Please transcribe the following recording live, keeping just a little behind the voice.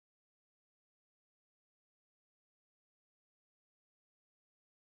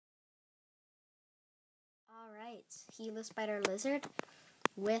Alright, Gila Spider Lizard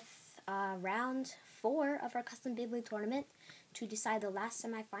with round 4 of our custom Beyblade tournament to decide the last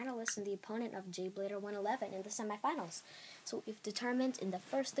semifinalist and the opponent of J-Blader 111 in the semifinals. So we've determined in the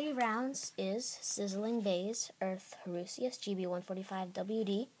first 3 rounds is Sizzling Beys, Earth Harusius,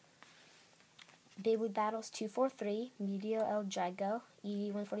 GB145WD, Beyblade Battles 243, Medio El Jigo,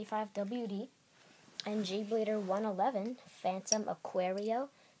 ED145WD, and J-Blader 111, Phantom Aquario,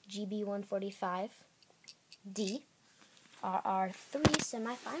 GB145D, are our 3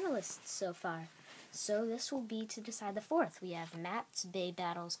 semifinalists so far. So this will be to decide the 4th. We have Matt's Bay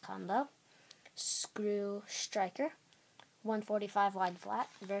Battles combo, Screw Striker, 145 wide flat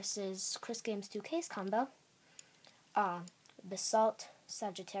versus Chris Games 2K's combo, Basalt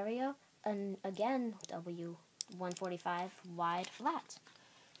Sagittario, and again W145 wide flat.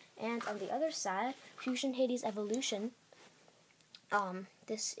 And on the other side, Fusion Hades Evolution.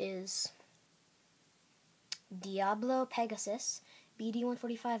 This is Diablo Pegasus,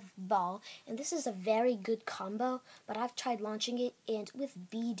 BD145 ball, and this is a very good combo, but I've tried launching it, and with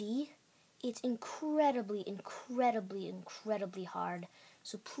BD, it's incredibly hard,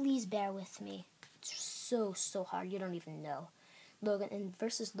 so please bear with me. It's so hard, you don't even know. Logan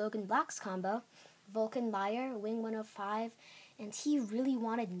versus Logan Black's combo, Vulcan Liar, Wing 105, and he really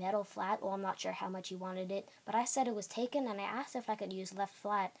wanted metal flat. Well, I'm not sure how much he wanted it, but I said it was taken, and I asked if I could use left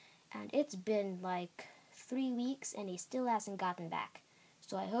flat, and it's been like 3 weeks, and he still hasn't gotten back.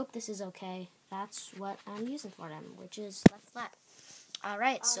 So I hope this is okay. That's what I'm using for him, which is left flat.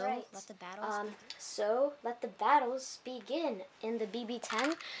 Alright, so let the battles begin in the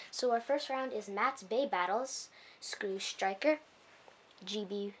BB10. So our first round is Matt's Bay Battles, Screw Striker,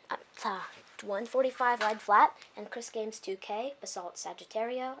 GB 145 wide flat, and Chris Games 2K, Basalt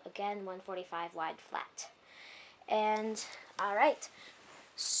Sagittario, again 145 wide flat. And alright,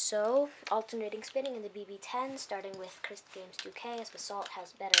 so alternating spinning in the BB10, starting with Chris Games 2K, as Basalt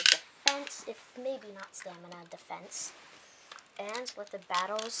has better defense, if maybe not stamina, defense. And let the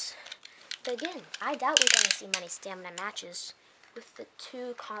battles begin. I doubt we're going to see many stamina matches with the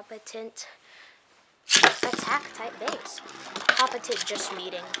 2 competent attack type bays. Competent just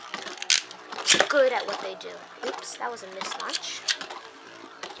meaning good at what they do. Oops, that was a mislaunch.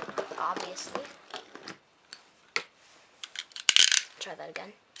 Obviously. Try that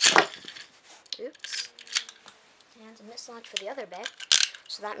again. Oops. And a mislaunch for the other bay.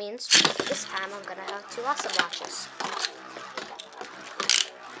 So that means this time I'm going to have 2 awesome launches.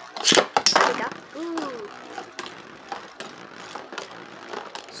 There we go. Ooh.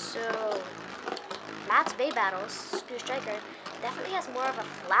 So Matt's Bay Battles, Screw Striker, definitely has more of a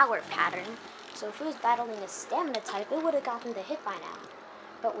flower pattern, so if he was battling a stamina type, it would have gotten the hit by now.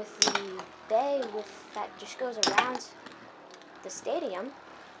 But with the bay that just goes around the stadium,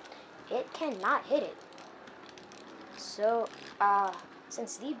 it cannot hit it. So,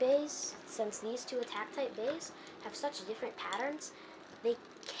 since these 2 attack type bays have such different patterns, they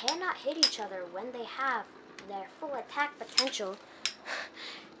cannot hit each other when they have their full attack potential.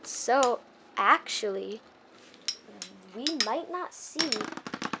 So, actually, we might not see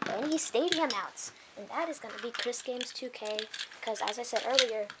any stadium outs, and that is going to be Chris Games 2K, because as I said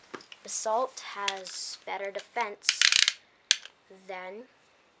earlier, Basalt has better defense than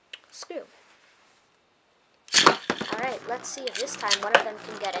Screw. Alright, let's see if this time one of them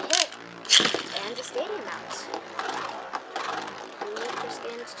can get a hit and a stadium out. Ooh, Chris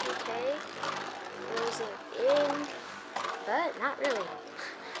Games 2K closing in, but not really.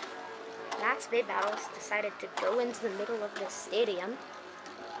 Matt's Bay Battles decided to go into the middle of the stadium.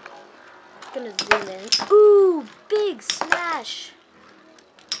 I'm gonna zoom in. Ooh, big smash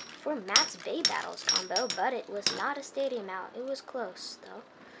for Matt's Bay Battles combo, but it was not a stadium out. It was close, though.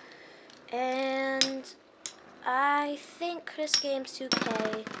 And I think Chris Games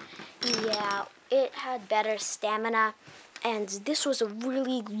 2K, yeah, it had better stamina, and this was a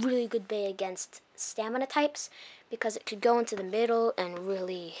really good bay against stamina types, because it could go into the middle and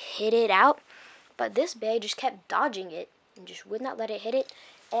really hit it out. But this bay just kept dodging it and just would not let it hit it.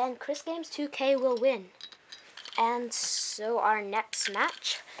 And Chris Games 2K will win. And so our next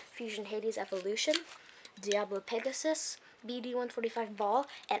match, Fusion Hades Evolution, Diablo Pegasus, BD145 ball,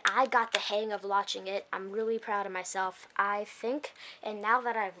 and I got the hang of launching it. I'm really proud of myself, I think. And now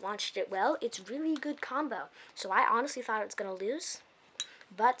that I've launched it well, it's really good combo. So I honestly thought it was going to lose.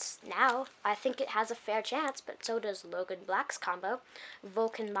 But now, I think it has a fair chance, but so does Logan Black's combo.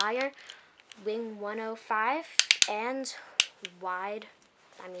 Vulcan Meyer, Wing 105, and wide,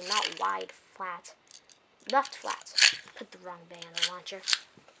 not wide, flat. Left flat. Put the wrong bay on the launcher.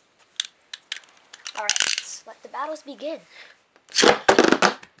 Alright, let the battles begin.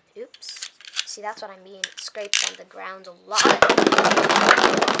 Oops. See, that's what I mean. It scrapes on the ground a lot.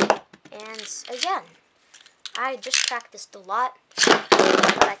 And again, I just practiced a lot,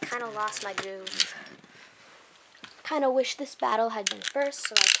 but I kind of lost my groove. Kind of wish this battle had been first,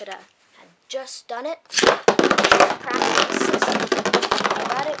 so I could have just done it. Practice.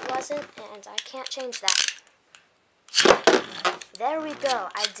 But it wasn't, and I can't change that. There we go.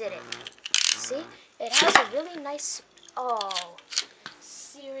 I did it. See? It has a really nice... Oh,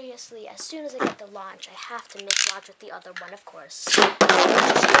 seriously. As soon as I get the launch, I have to mislaunch with the other one, of course.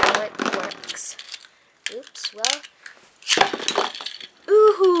 That's just how it works. Oops, well...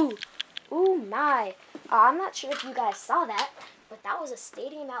 Ooh! Ooh, my. I'm not sure if you guys saw that, but that was a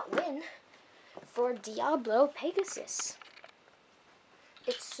stadium out win for Diablo Pegasus.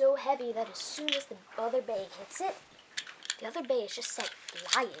 It's so heavy that as soon as the other bay hits it, the other bay is just sent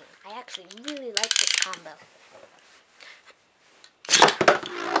flying. I actually really like this combo.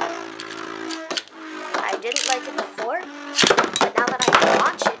 I didn't like it before, but now that I can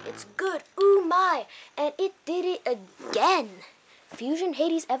launch it, it's good. Ooh my! And it did it again. Fusion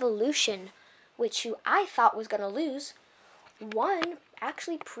Hades Evolution, which I thought was going to lose, won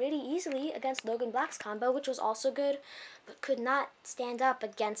actually pretty easily against Logan Black's combo, which was also good, but could not stand up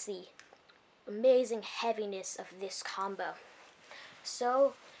against the amazing heaviness of this combo.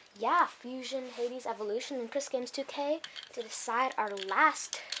 So, yeah, Fusion Hades Evolution and Chris Games 2K to decide our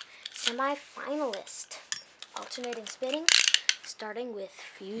last semi-finalist. Alternating spinning, starting with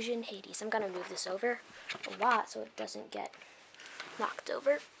Fusion Hades. I'm going to move this over a lot so it doesn't get knocked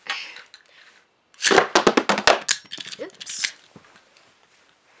over. Oops.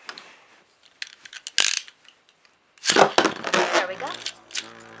 There we go.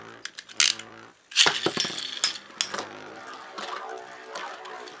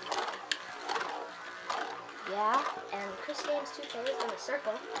 Yeah, and Chris Games 2K is in a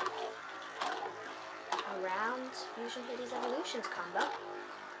circle around Fusion Hades Evolution's combo.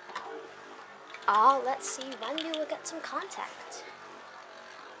 Let's see when we will get some contact.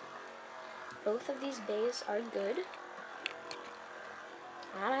 Both of these bays are good.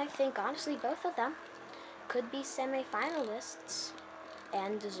 And I think, honestly, both of them could be semi-finalists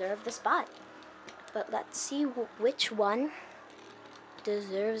and deserve the spot. But let's see which one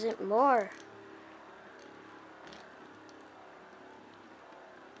deserves it more.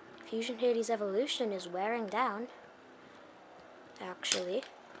 Fusion Hades Evolution is wearing down, actually.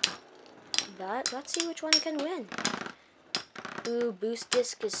 But let's see which one can win. Ooh, boost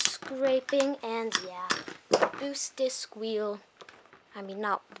disc is scraping, and yeah, boost disc wheel. I mean,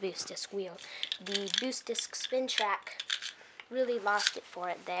 not the boost disc wheel. The boost disc spin track really lost it for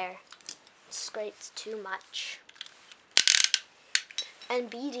it there. Scraped too much.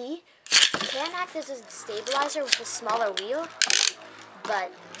 And BD can act as a stabilizer with a smaller wheel,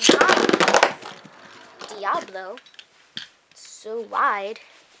 but Diablo so wide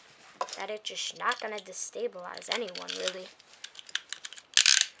that it's just not going to destabilize anyone, really.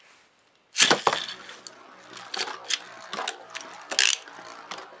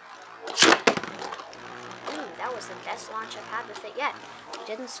 That was the best launch I've had with it yet. It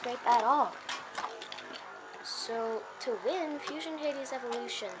didn't scrape at all. So, to win, Fusion Hades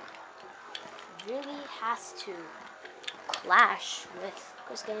Evolution really has to clash with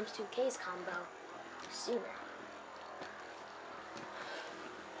Chris Games 2K's combo sooner.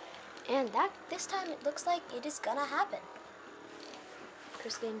 And this time it looks like it is gonna happen.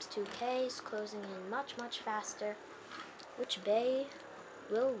 Chris Games 2K is closing in much, much faster. Which bay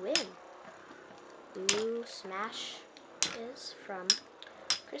will win? Ooh, smash is from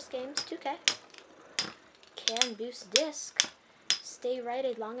Chris Games 2K. Can boost disc stay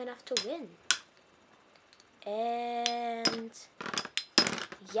righted long enough to win? And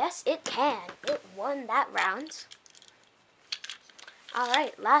yes, it can. It won that round.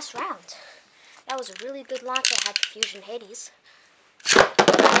 Alright, last round. That was a really good launch I had to Fusion Hades.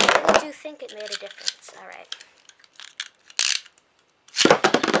 I really do think it made a difference. Alright.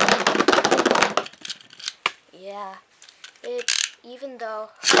 Yeah, even though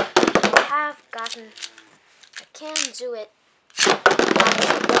I have gotten, I can do it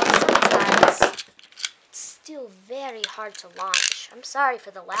sometimes, it's still very hard to launch. I'm sorry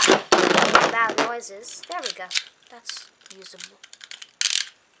for the loud noises. There we go. That's usable.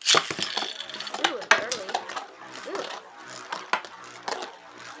 Ooh, and early. Ooh.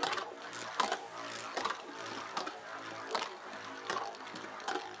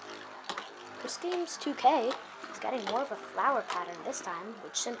 Chris Games 2K is getting more of a flower pattern this time,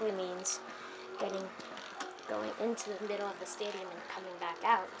 which simply means going into the middle of the stadium and coming back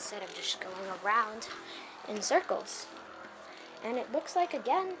out instead of just going around in circles. And it looks like,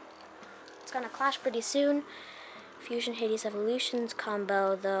 again, it's gonna clash pretty soon. Fusion Hades Evolutions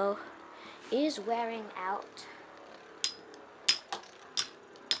combo, though, is wearing out.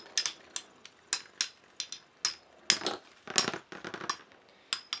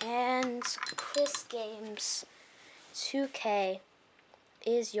 And Chris Games 2K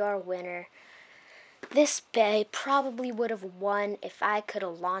is your winner. This bay probably would have won if I could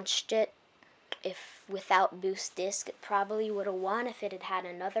have launched it. If without boost disc, it probably would have won if it had had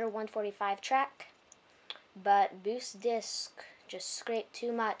another 145 track. But boost disc just scraped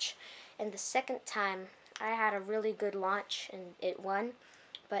too much. And the second time, I had a really good launch and it won.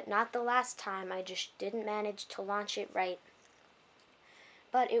 But not the last time, I just didn't manage to launch it right.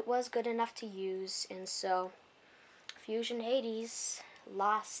 But it was good enough to use, and so Fusion Hades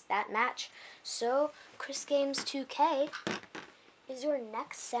lost that match. So Chris Games 2K is your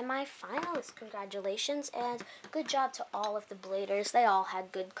next semi-finalist. Congratulations, and good job to all of the Bladers. They all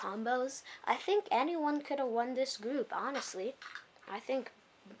had good combos. I think anyone could have won this group, honestly. I think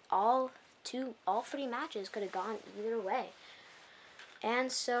all 3 matches could have gone either way. And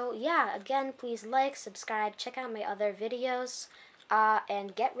so, yeah, again, please like, subscribe, check out my other videos,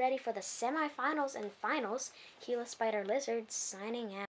 and get ready for the semifinals and finals. Gila Spider Lizard signing out.